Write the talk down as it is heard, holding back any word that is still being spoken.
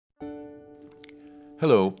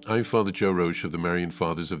Hello, I'm Father Joe Roche of the Marian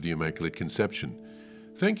Fathers of the Immaculate Conception.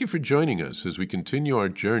 Thank you for joining us as we continue our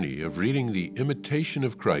journey of reading the Imitation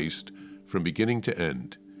of Christ from beginning to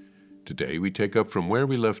end. Today we take up from where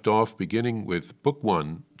we left off, beginning with Book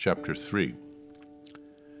 1, Chapter 3.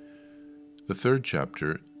 The third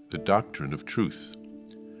chapter, The Doctrine of Truth.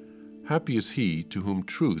 Happy is he to whom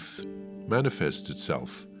truth manifests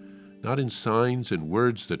itself, not in signs and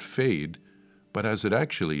words that fade, but as it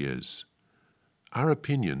actually is. Our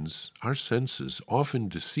opinions, our senses often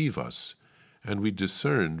deceive us, and we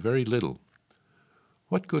discern very little.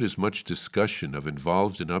 What good is much discussion of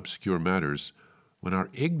involved and obscure matters when our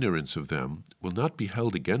ignorance of them will not be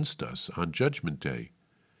held against us on Judgment Day?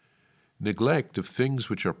 Neglect of things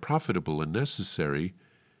which are profitable and necessary,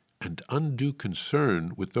 and undue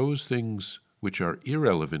concern with those things which are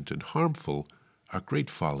irrelevant and harmful, are great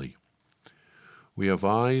folly. We have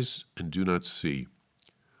eyes and do not see.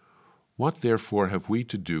 What therefore have we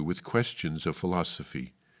to do with questions of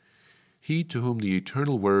philosophy? He to whom the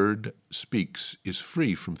eternal Word speaks is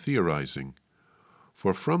free from theorizing.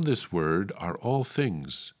 For from this Word are all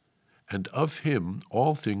things, and of him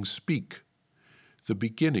all things speak, the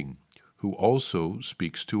beginning, who also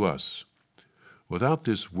speaks to us. Without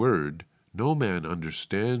this Word, no man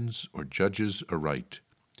understands or judges aright.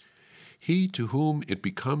 He to whom it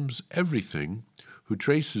becomes everything, who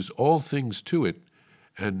traces all things to it,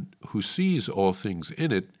 and who sees all things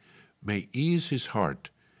in it, may ease his heart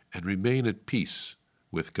and remain at peace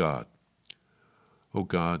with God. O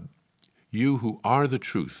God, you who are the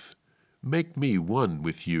truth, make me one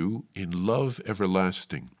with you in love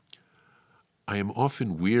everlasting. I am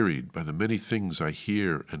often wearied by the many things I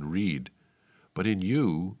hear and read, but in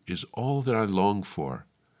you is all that I long for.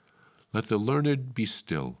 Let the learned be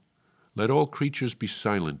still. Let all creatures be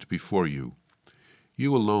silent before you.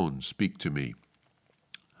 You alone speak to me.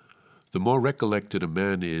 The more recollected a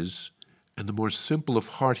man is, and the more simple of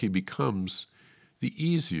heart he becomes, the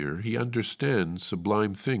easier he understands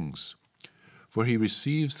sublime things, for he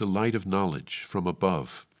receives the light of knowledge from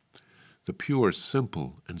above. The pure,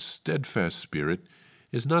 simple, and steadfast spirit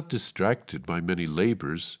is not distracted by many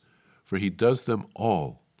labors, for he does them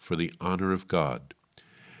all for the honor of God.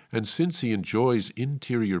 And since he enjoys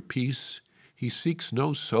interior peace, he seeks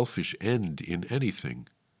no selfish end in anything.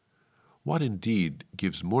 What indeed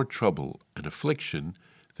gives more trouble and affliction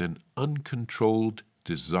than uncontrolled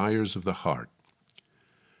desires of the heart?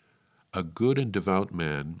 A good and devout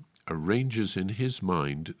man arranges in his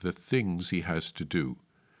mind the things he has to do,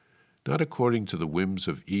 not according to the whims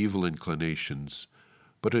of evil inclinations,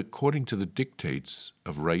 but according to the dictates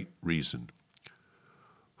of right reason.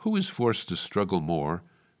 Who is forced to struggle more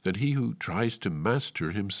than he who tries to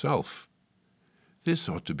master himself? This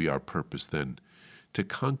ought to be our purpose, then, to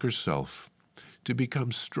conquer self, to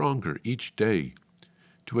become stronger each day,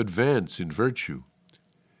 to advance in virtue.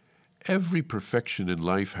 Every perfection in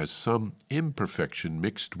life has some imperfection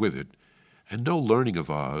mixed with it, and no learning of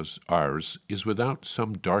ours is without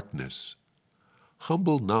some darkness.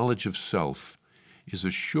 Humble knowledge of self is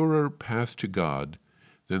a surer path to God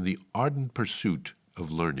than the ardent pursuit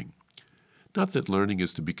of learning. Not that learning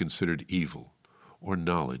is to be considered evil, or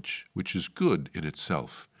knowledge, which is good in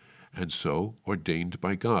itself, and so ordained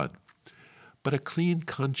by God. But a clean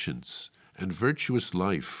conscience and virtuous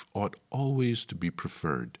life ought always to be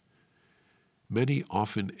preferred. Many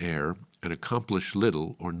often err and accomplish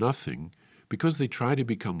little or nothing because they try to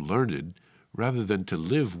become learned rather than to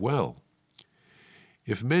live well.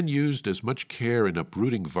 If men used as much care in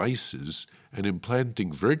uprooting vices and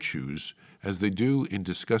implanting virtues as they do in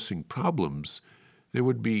discussing problems, there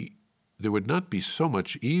would not be so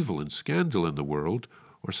much evil and scandal in the world,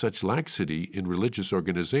 or such laxity in religious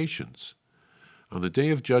organizations. On the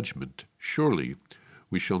day of judgment, surely,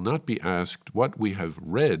 we shall not be asked what we have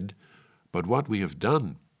read, but what we have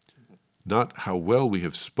done, not how well we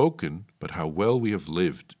have spoken, but how well we have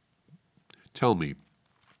lived. Tell me,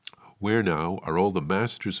 where now are all the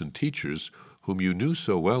masters and teachers whom you knew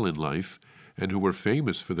so well in life, and who were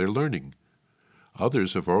famous for their learning?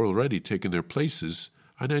 Others have already taken their places,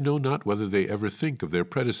 and I know not whether they ever think of their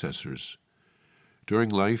predecessors. During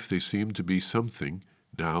life they seem to be something,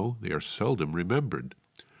 now they are seldom remembered.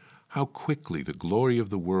 How quickly the glory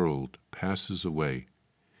of the world passes away.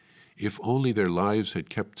 If only their lives had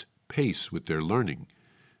kept pace with their learning,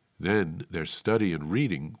 then their study and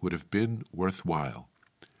reading would have been worthwhile.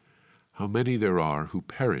 How many there are who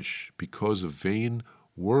perish because of vain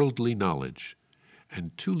worldly knowledge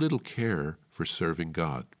and too little care for serving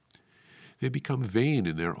God. They become vain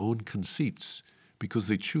in their own conceits because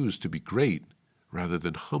they choose to be great rather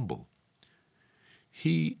than humble.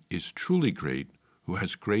 He is truly great who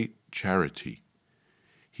has great charity.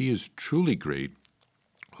 He is truly great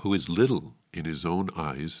who is little in his own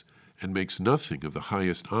eyes and makes nothing of the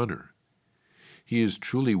highest honor. He is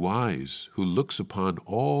truly wise who looks upon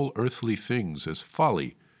all earthly things as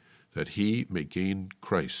folly, that he may gain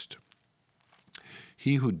Christ.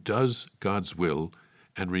 He who does God's will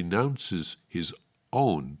and renounces his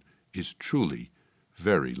own is truly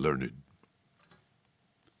very learned.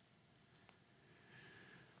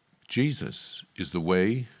 Jesus is the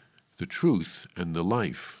way, the truth, and the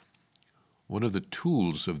life. One of the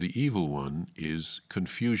tools of the evil one is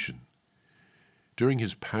confusion. During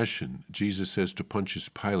his passion, Jesus says to Pontius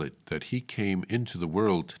Pilate that he came into the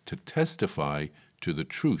world to testify to the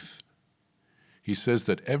truth. He says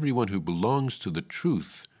that everyone who belongs to the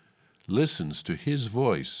truth listens to his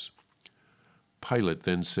voice. Pilate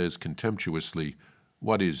then says contemptuously,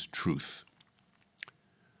 "What is truth?"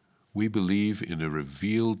 We believe in a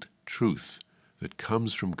revealed truth that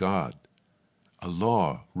comes from God, a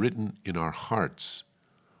law written in our hearts.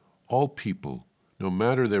 All people, no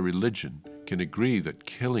matter their religion, can agree that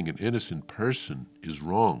killing an innocent person is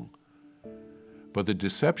wrong. But the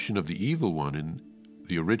deception of the evil one in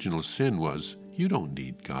the original sin was, you don't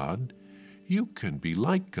need God. You can be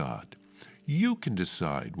like God. You can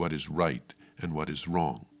decide what is right and what is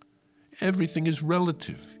wrong. Everything is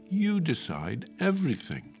relative. You decide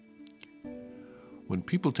everything. When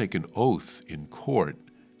people take an oath in court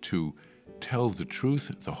to tell the truth,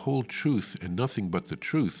 the whole truth, and nothing but the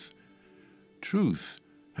truth, truth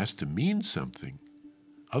has to mean something.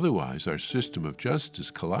 Otherwise, our system of justice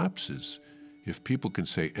collapses if people can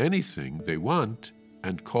say anything they want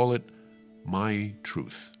and call it my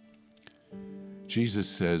truth. Jesus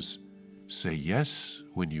says, say yes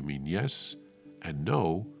when you mean yes, and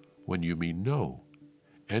no when you mean no.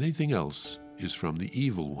 Anything else is from the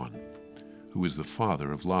evil one, who is the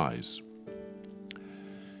father of lies.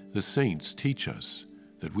 The saints teach us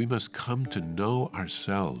that we must come to know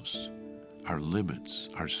ourselves, our limits,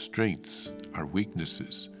 our strengths, our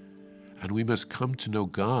weaknesses, and we must come to know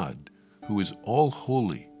God, who is all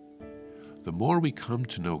holy. The more we come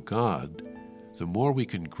to know God, the more we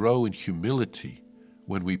can grow in humility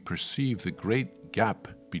when we perceive the great gap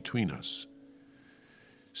between us.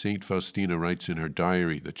 Saint Faustina writes in her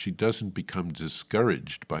diary that she doesn't become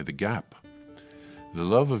discouraged by the gap. The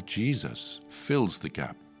love of Jesus fills the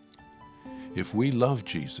gap. If we love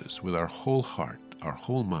Jesus with our whole heart, our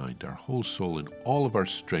whole mind, our whole soul, and all of our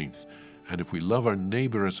strength, and if we love our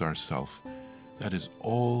neighbor as ourselves, that is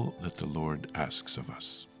all that the Lord asks of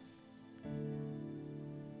us.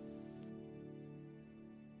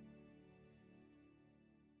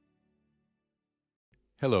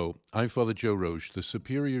 Hello, I'm Father Joe Roche, the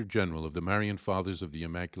Superior General of the Marian Fathers of the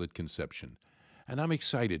Immaculate Conception, and I'm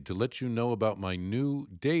excited to let you know about my new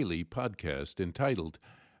daily podcast entitled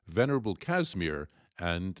Venerable Casimir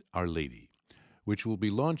and Our Lady, which will be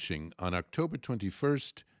launching on October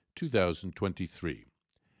 21st, 2023.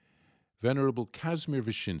 Venerable Casimir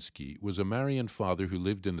Wyszynski was a Marian father who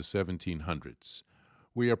lived in the 1700s.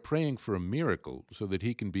 We are praying for a miracle so that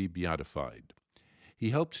he can be beatified. He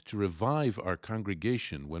helped to revive our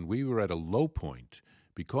congregation when we were at a low point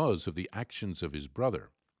because of the actions of his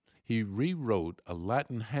brother. He rewrote a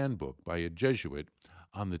Latin handbook by a Jesuit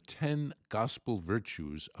on the 10 gospel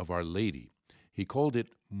virtues of Our Lady. He called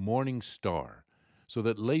it Morning Star, so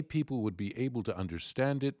that lay people would be able to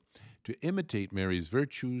understand it, to imitate Mary's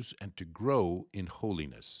virtues, and to grow in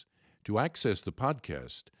holiness. To access the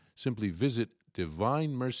podcast, simply visit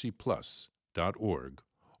divinemercyplus.org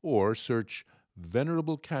or search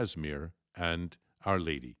Venerable Casimir and Our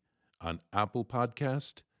Lady on Apple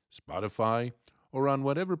Podcast, Spotify, or on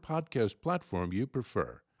whatever podcast platform you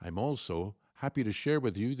prefer. I'm also happy to share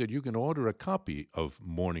with you that you can order a copy of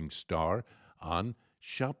Morning Star on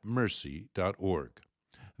shopmercy.org.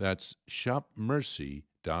 That's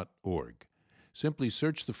shopmercy.org. Simply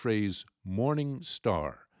search the phrase Morning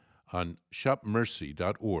Star on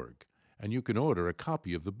shopmercy.org, and you can order a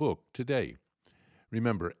copy of the book today.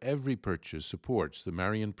 Remember, every purchase supports the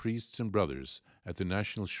Marian priests and brothers at the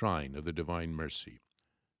National Shrine of the Divine Mercy.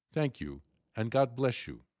 Thank you, and God bless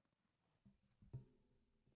you.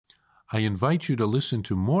 I invite you to listen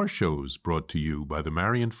to more shows brought to you by the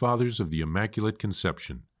Marian Fathers of the Immaculate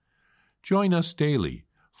Conception. Join us daily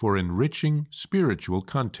for enriching spiritual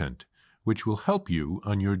content, which will help you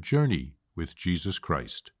on your journey with Jesus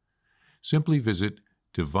Christ. Simply visit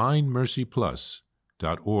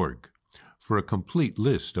divinemercyplus.org for a complete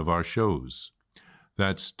list of our shows.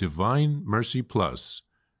 That's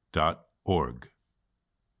divinemercyplus.org.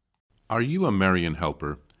 Are you a Marian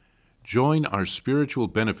helper? Join our Spiritual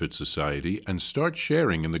Benefit Society and start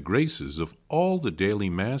sharing in the graces of all the daily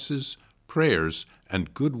masses, prayers,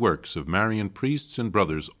 and good works of Marian priests and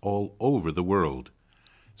brothers all over the world.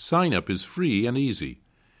 Sign up is free and easy.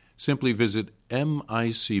 Simply visit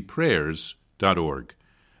micprayers.org.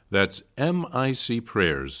 That's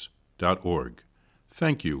micprayers.org.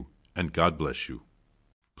 Thank you, and God bless you.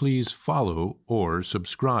 Please follow or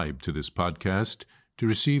subscribe to this podcast to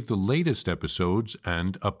receive the latest episodes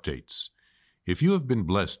and updates. If you have been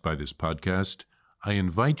blessed by this podcast, I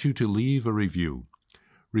invite you to leave a review.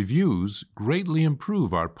 Reviews greatly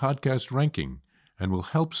improve our podcast ranking and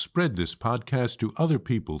will help spread this podcast to other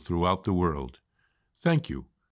people throughout the world. Thank you.